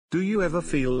Do you ever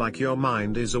feel like your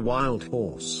mind is a wild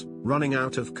horse, running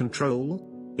out of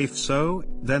control? If so,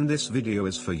 then this video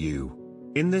is for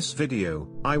you. In this video,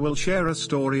 I will share a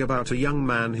story about a young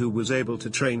man who was able to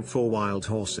train 4 wild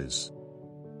horses.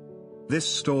 This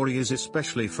story is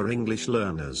especially for English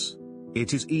learners.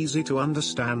 It is easy to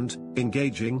understand,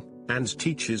 engaging, and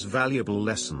teaches valuable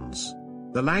lessons.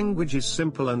 The language is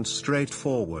simple and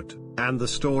straightforward, and the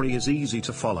story is easy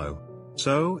to follow.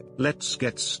 So, let's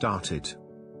get started.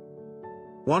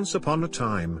 Once upon a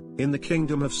time, in the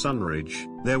kingdom of Sunridge,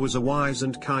 there was a wise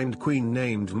and kind queen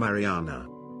named Mariana.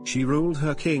 She ruled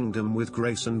her kingdom with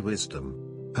grace and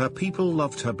wisdom. Her people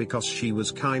loved her because she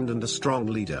was kind and a strong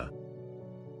leader.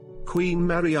 Queen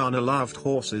Mariana loved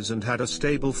horses and had a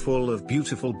stable full of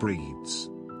beautiful breeds.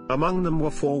 Among them were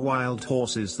 4 wild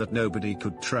horses that nobody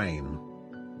could train.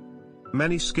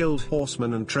 Many skilled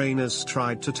horsemen and trainers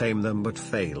tried to tame them but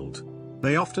failed.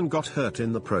 They often got hurt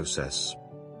in the process.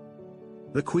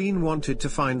 The queen wanted to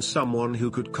find someone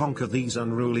who could conquer these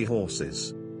unruly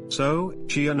horses. So,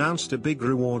 she announced a big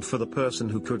reward for the person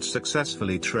who could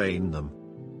successfully train them.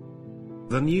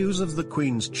 The news of the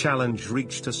queen's challenge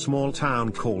reached a small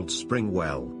town called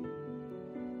Springwell.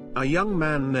 A young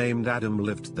man named Adam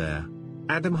lived there.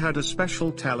 Adam had a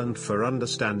special talent for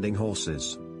understanding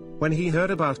horses. When he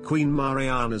heard about Queen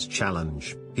Mariana's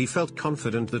challenge, he felt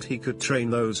confident that he could train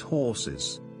those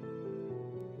horses.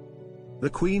 The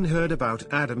queen heard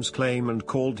about Adam's claim and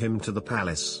called him to the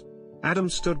palace. Adam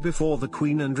stood before the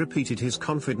queen and repeated his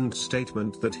confident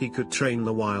statement that he could train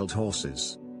the wild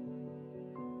horses.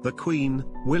 The queen,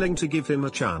 willing to give him a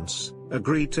chance,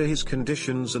 agreed to his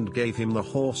conditions and gave him the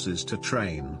horses to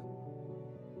train.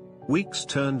 Weeks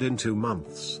turned into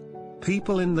months.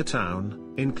 People in the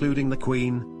town, including the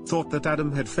queen, thought that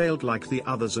Adam had failed like the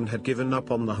others and had given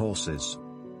up on the horses.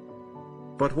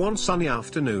 But one sunny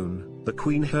afternoon, the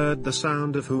queen heard the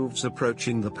sound of hooves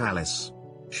approaching the palace.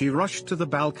 She rushed to the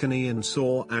balcony and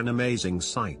saw an amazing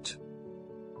sight.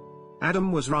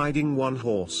 Adam was riding one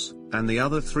horse, and the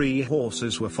other 3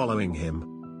 horses were following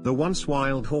him. The once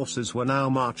wild horses were now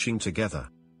marching together.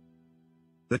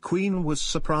 The queen was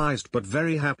surprised but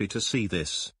very happy to see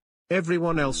this.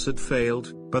 Everyone else had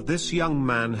failed, but this young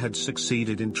man had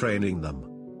succeeded in training them.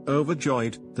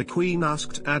 Overjoyed, the queen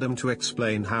asked Adam to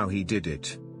explain how he did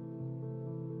it.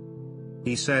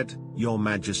 He said, "Your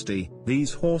Majesty,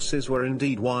 these horses were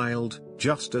indeed wild,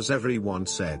 just as everyone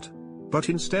said. But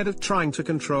instead of trying to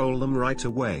control them right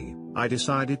away, I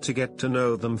decided to get to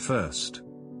know them first.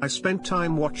 I spent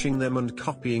time watching them and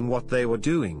copying what they were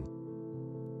doing."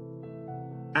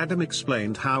 Adam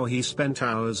explained how he spent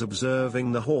hours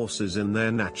observing the horses in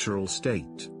their natural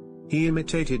state. He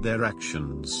imitated their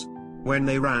actions. When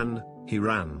they ran, he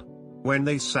ran. When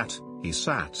they sat, he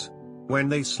sat. When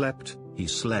they slept, he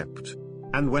slept.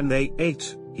 And when they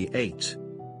ate, he ate.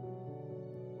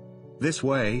 This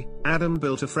way, Adam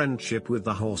built a friendship with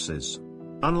the horses.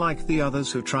 Unlike the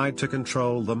others who tried to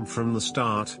control them from the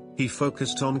start, he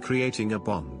focused on creating a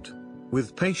bond.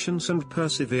 With patience and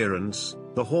perseverance,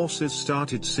 the horses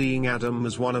started seeing Adam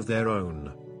as one of their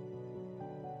own.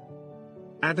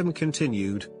 Adam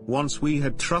continued, "Once we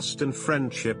had trust and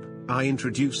friendship, I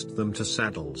introduced them to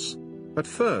saddles. At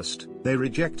first, they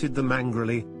rejected them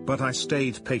angrily, but I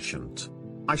stayed patient.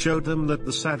 I showed them that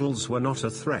the saddles were not a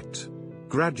threat.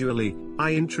 Gradually,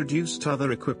 I introduced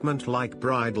other equipment like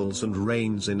bridles and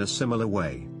reins in a similar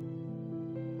way.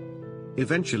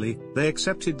 Eventually, they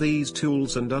accepted these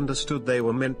tools and understood they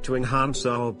were meant to enhance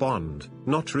our bond,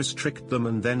 not restrict them,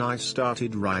 and then I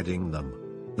started riding them.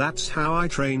 That's how I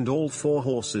trained all 4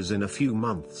 horses in a few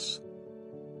months."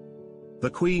 The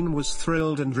queen was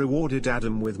thrilled and rewarded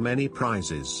Adam with many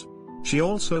prizes. She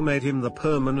also made him the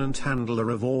permanent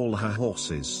handler of all her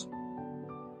horses.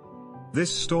 This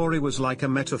story was like a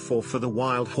metaphor for the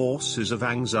wild horses of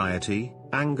anxiety,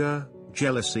 anger,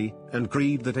 jealousy, and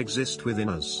greed that exist within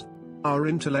us. Our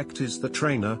intellect is the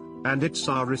trainer, and it's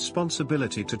our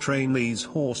responsibility to train these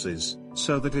horses,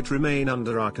 so that it remain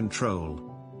under our control.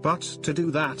 But to do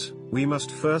that, we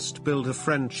must first build a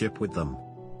friendship with them.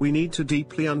 We need to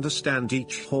deeply understand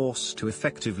each horse to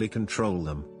effectively control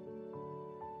them.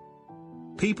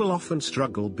 People often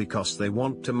struggle because they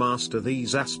want to master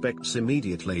these aspects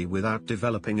immediately without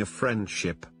developing a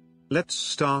friendship. Let's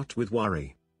start with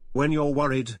worry. When you're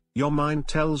worried, your mind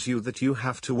tells you that you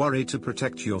have to worry to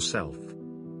protect yourself.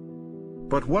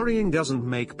 But worrying doesn't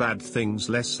make bad things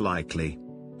less likely.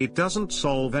 It doesn't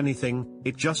solve anything,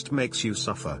 it just makes you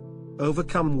suffer.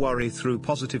 Overcome worry through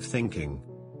positive thinking.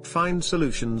 Find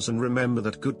solutions and remember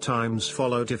that good times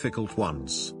follow difficult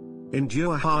ones.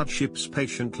 Endure hardships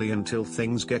patiently until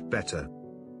things get better.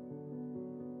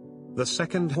 The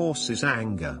second horse is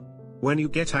anger. When you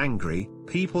get angry,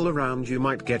 people around you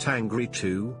might get angry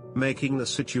too, making the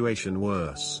situation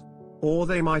worse. Or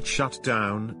they might shut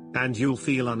down, and you'll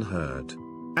feel unheard.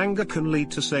 Anger can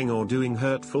lead to saying or doing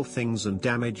hurtful things and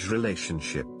damage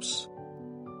relationships.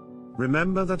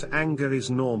 Remember that anger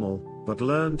is normal, but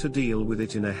learn to deal with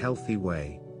it in a healthy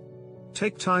way.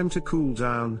 Take time to cool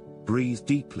down, breathe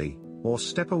deeply, or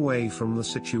step away from the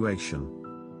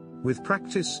situation. With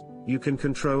practice, you can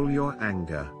control your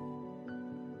anger.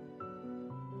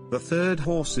 The third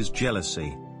horse is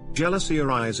jealousy. Jealousy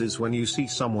arises when you see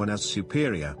someone as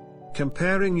superior.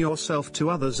 Comparing yourself to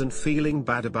others and feeling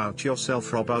bad about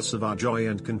yourself rob us of our joy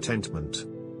and contentment.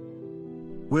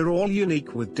 We're all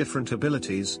unique with different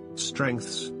abilities,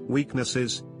 strengths,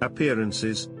 weaknesses,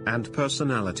 appearances, and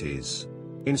personalities.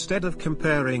 Instead of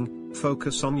comparing,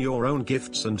 focus on your own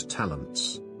gifts and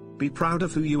talents. Be proud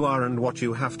of who you are and what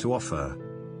you have to offer.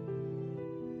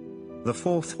 The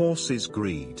fourth horse is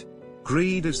greed.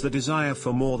 Greed is the desire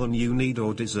for more than you need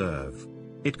or deserve.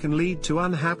 It can lead to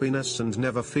unhappiness and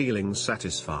never feeling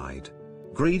satisfied.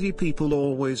 Greedy people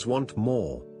always want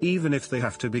more, even if they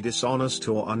have to be dishonest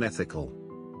or unethical.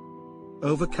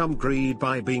 Overcome greed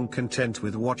by being content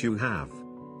with what you have.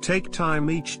 Take time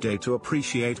each day to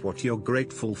appreciate what you're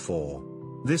grateful for.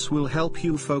 This will help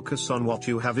you focus on what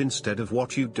you have instead of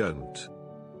what you don't.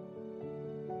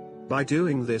 By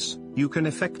doing this, you can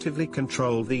effectively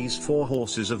control these four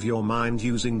horses of your mind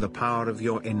using the power of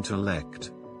your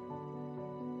intellect.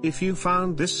 If you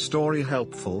found this story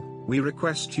helpful, we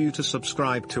request you to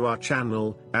subscribe to our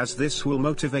channel, as this will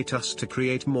motivate us to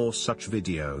create more such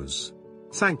videos.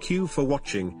 Thank you for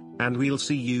watching, and we'll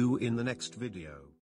see you in the next video.